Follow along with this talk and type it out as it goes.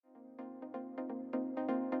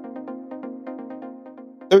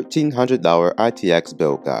$1,300 ITX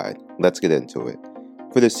build guide. Let's get into it.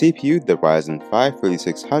 For the CPU, the Ryzen 5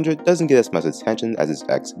 3600 doesn't get as much attention as its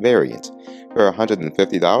X variant. For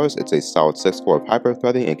 $150, it's a solid 6-core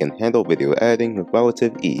hyper-threading and can handle video editing with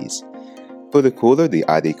relative ease. For the cooler, the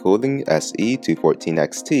ID Cooling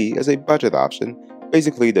SE214XT is a budget option,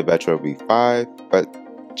 basically the Vetro V5, but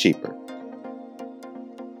cheaper.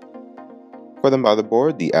 For the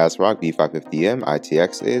motherboard, the ASRock V550M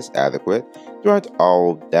ITX is adequate. There aren't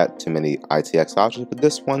all that too many ITX options, but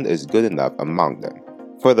this one is good enough among them.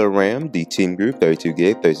 For the RAM, the Team Group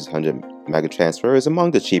 32GB 3600 MegaTransfer is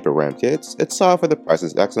among the cheaper RAM kits. It's solid for the price,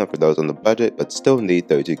 is excellent for those on the budget, but still need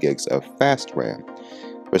 32GB of fast RAM.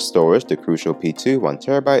 For storage, the Crucial P2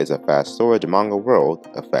 1TB is a fast storage among a world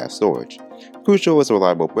of fast storage. Crucial is a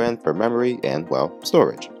reliable brand for memory and, well,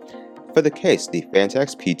 storage. For the case, the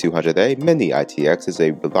Phanteks P200A Mini ITX is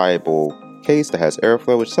a reliable case that has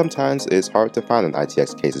airflow, which sometimes is hard to find in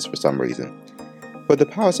ITX cases for some reason. For the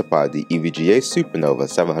power supply, the EVGA Supernova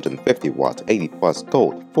 750W 80+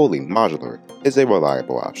 Gold Fully Modular is a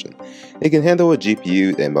reliable option. It can handle a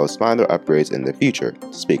GPU and most minor upgrades in the future.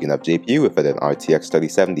 Speaking of GPU, we fit an RTX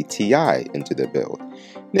 3070 Ti into the build.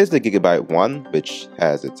 There's the Gigabyte One, which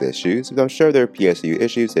has its issues, but I'm sure there are PSU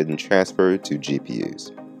issues that can transfer to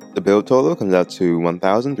GPUs. The build total comes out to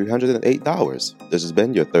 $1,308. This has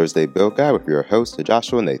been your Thursday Build Guide with your host,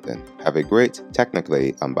 Joshua Nathan. Have a great,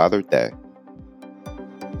 technically unbothered day.